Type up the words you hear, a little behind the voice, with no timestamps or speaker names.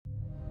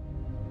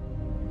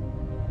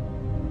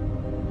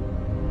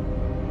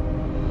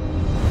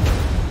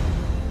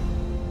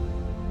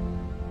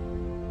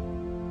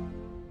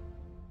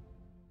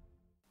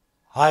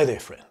Hi there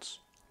friends,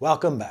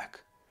 welcome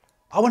back.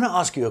 I want to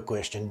ask you a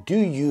question. Do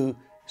you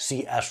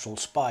see astral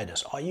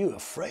spiders? Are you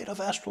afraid of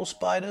astral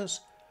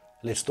spiders?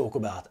 Let's talk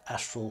about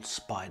astral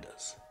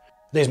spiders.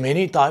 There's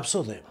many types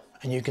of them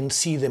and you can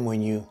see them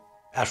when you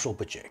astral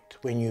project,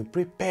 when you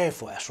prepare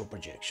for astral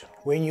projection,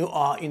 when you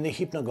are in the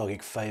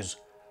hypnagogic phase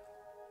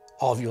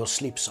of your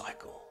sleep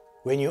cycle,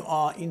 when you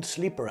are in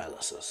sleep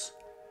paralysis,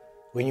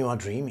 when you are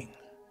dreaming,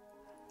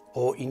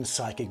 or in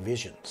psychic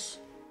visions.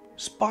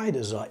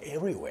 Spiders are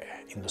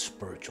everywhere in the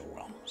spiritual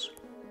realms.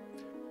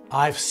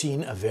 I've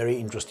seen a very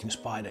interesting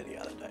spider the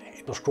other day.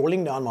 It was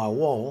crawling down my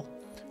wall,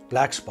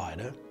 black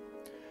spider,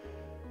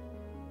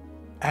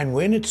 and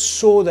when it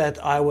saw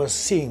that I was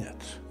seeing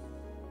it,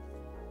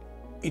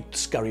 it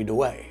scurried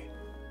away.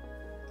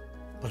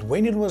 But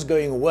when it was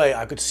going away,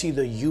 I could see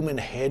the human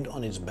head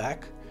on its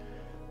back.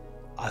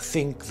 I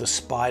think the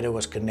spider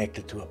was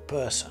connected to a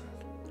person,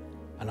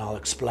 and I'll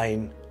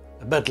explain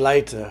a bit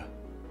later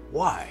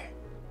why.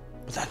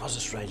 But that was a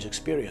strange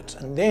experience.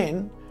 And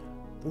then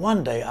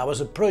one day I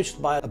was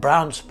approached by a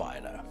brown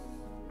spider,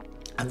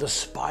 and the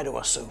spider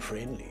was so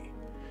friendly.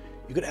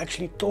 You could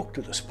actually talk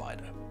to the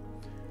spider.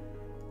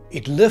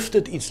 It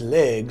lifted its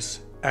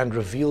legs and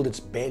revealed its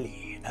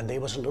belly, and there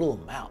was a little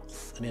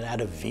mouth, and it had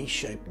a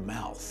V-shaped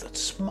mouth that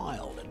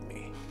smiled at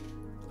me.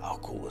 How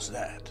cool was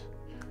that?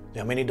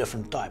 There are many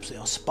different types. There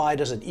are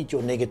spiders that eat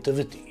your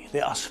negativity.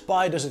 There are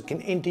spiders that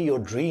can enter your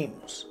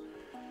dreams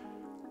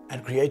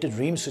and create a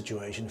dream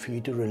situation for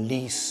you to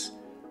release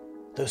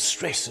those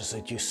stresses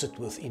that you sit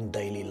with in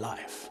daily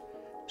life,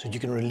 so that you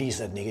can release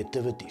that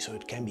negativity so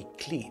it can be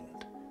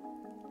cleaned.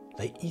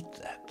 They eat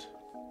that,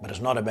 but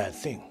it's not a bad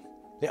thing.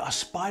 There are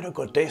spider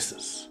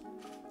goddesses,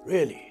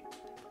 really,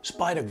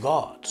 spider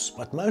gods,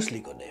 but mostly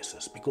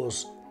goddesses,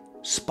 because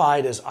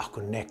spiders are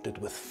connected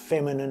with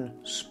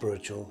feminine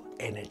spiritual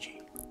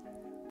energy.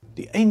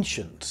 The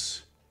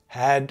ancients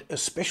had a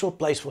special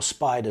place for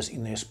spiders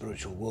in their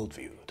spiritual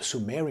worldview. The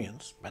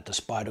Sumerians had the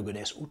spider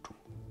goddess Utu.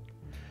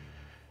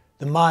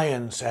 The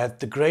Mayans had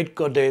the great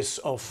goddess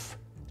of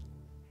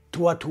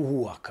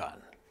Tuatuhuacan,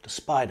 the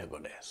spider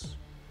goddess.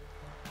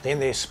 Then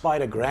their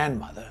spider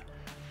grandmother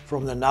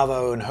from the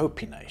Navajo and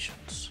Hopi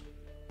nations.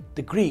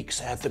 The Greeks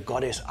had the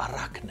goddess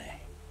Arachne,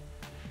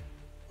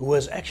 who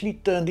was actually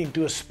turned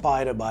into a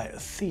spider by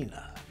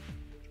Athena.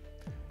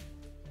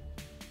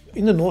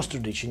 In the Norse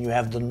tradition, you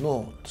have the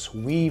Norns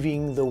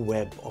weaving the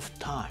web of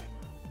time.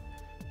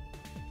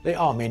 There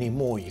are many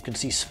more. You can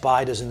see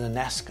spiders in the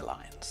Nazca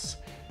lines.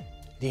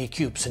 The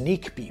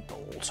Cupsonic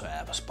people also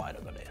have a spider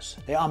goddess.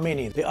 There are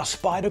many. There are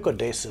spider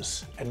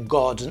goddesses and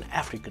gods in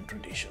African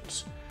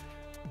traditions.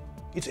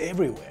 It's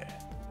everywhere.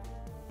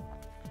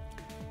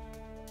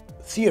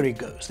 Theory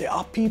goes, there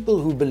are people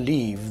who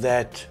believe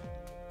that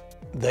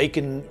they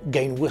can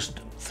gain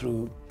wisdom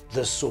through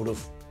this sort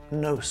of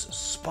gnosis,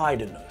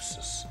 spider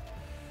gnosis,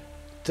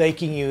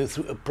 taking you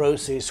through a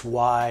process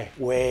where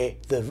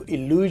the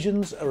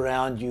illusions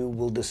around you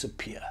will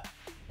disappear.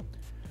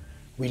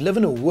 We live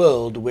in a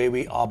world where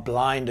we are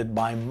blinded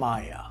by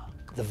Maya,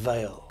 the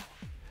veil.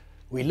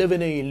 We live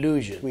in an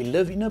illusion. We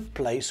live in a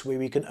place where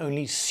we can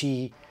only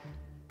see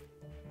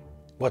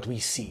what we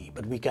see,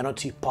 but we cannot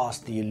see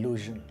past the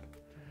illusion.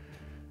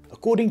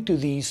 According to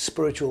these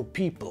spiritual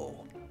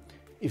people,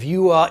 if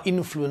you are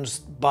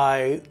influenced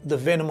by the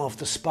venom of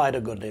the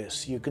spider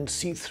goddess, you can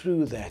see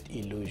through that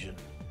illusion,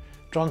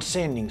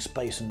 transcending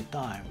space and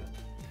time,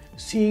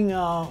 seeing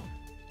how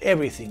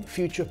everything,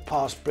 future,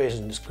 past,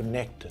 present, is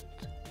connected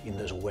in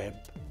this web.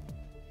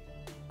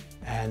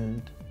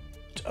 And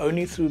it's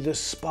only through this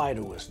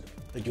spider wisdom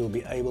that you'll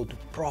be able to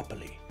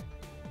properly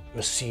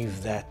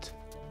receive that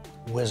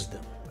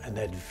wisdom and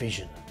that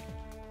vision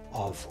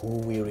of who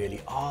we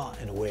really are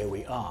and where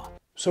we are.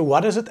 So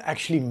what does it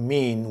actually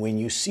mean when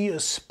you see a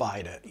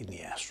spider in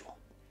the astral?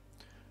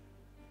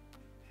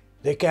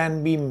 There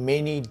can be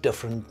many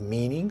different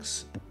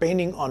meanings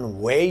depending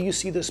on where you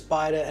see the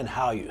spider and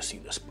how you see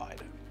the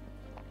spider.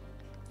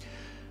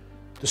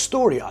 The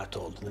story I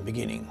told in the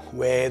beginning,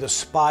 where the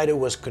spider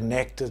was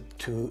connected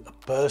to a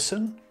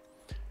person,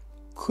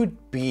 could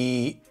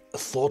be a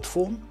thought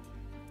form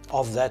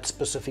of that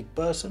specific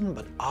person,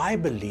 but I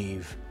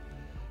believe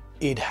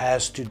it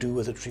has to do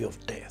with the tree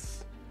of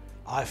death.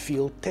 I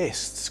feel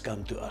tests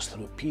come to us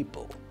through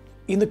people.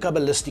 In the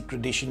Kabbalistic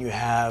tradition, you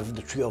have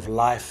the tree of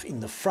life in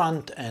the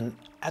front, and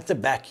at the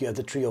back you have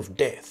the tree of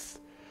death.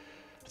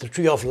 The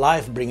tree of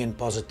life bring in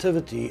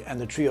positivity, and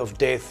the tree of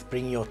death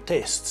bring your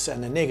tests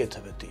and the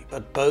negativity.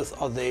 But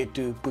both are there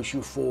to push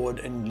you forward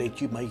and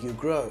make you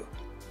grow.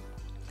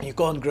 You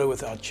can't grow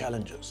without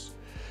challenges.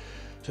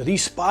 So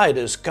these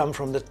spiders come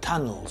from the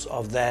tunnels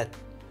of that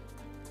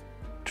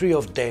tree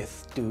of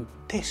death to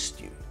test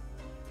you.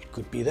 It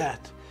could be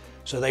that.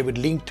 So they would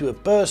link to a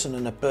person,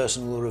 and a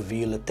person will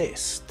reveal a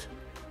test.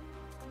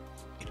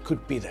 It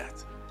could be that.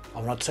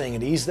 I'm not saying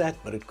it is that,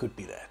 but it could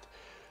be that.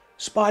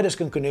 Spiders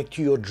can connect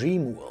to your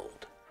dream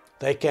world.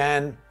 They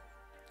can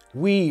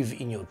weave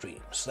in your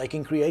dreams. They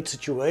can create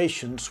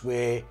situations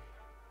where,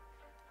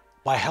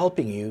 by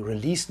helping you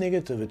release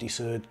negativity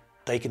so that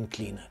they can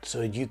clean it, so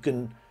that you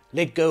can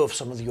let go of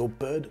some of your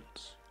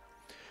burdens.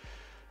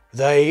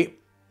 They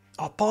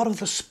are part of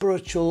the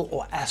spiritual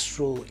or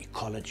astral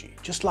ecology,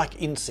 just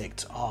like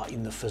insects are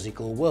in the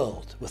physical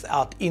world.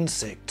 Without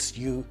insects,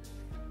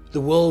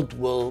 the world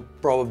will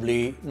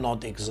probably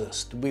not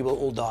exist. We will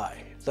all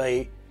die.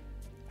 They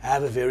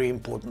have a very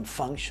important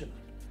function.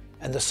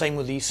 And the same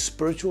with these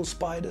spiritual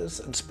spiders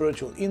and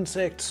spiritual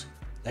insects.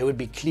 They would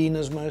be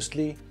cleaners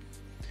mostly.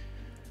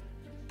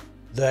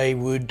 They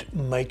would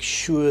make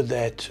sure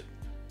that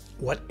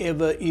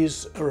whatever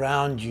is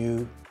around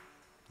you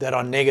that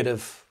are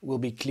negative will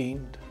be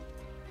cleaned.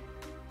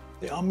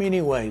 There are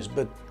many ways,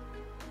 but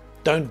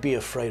don't be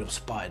afraid of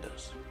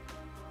spiders.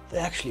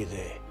 They're actually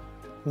there,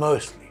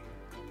 mostly,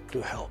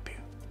 to help you.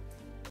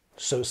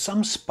 So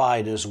some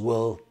spiders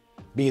will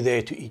be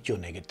there to eat your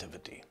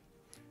negativity.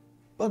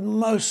 But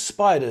most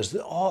spiders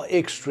are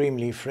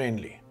extremely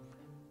friendly.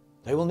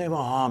 They will never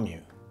harm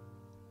you.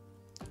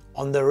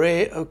 On the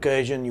rare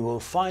occasion you will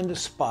find a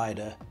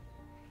spider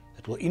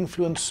that will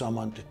influence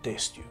someone to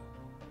test you.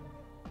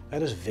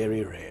 That is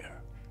very rare.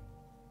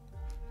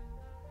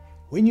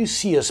 When you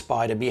see a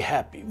spider, be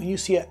happy. When you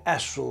see an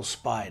astral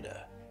spider,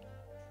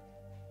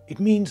 it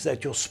means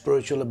that your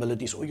spiritual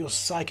abilities or your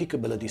psychic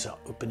abilities are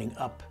opening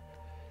up.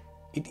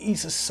 It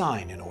is a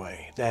sign, in a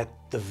way, that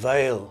the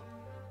veil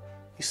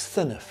is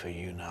thinner for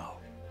you now.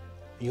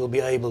 You'll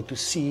be able to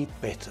see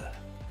better.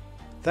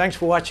 Thanks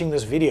for watching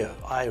this video.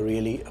 I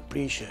really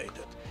appreciate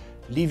it.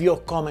 Leave your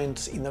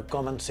comments in the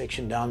comment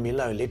section down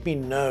below. Let me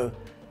know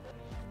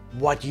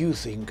what you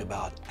think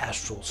about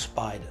astral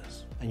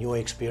spiders and your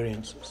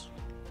experiences.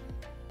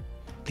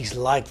 Please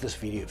like this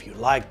video if you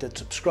liked it.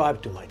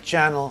 Subscribe to my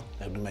channel.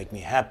 That would make me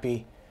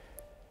happy.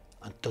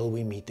 Until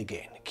we meet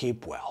again,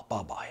 keep well.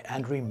 Bye-bye.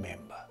 And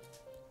remember,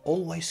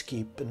 always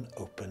keep an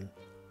open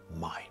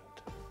mind.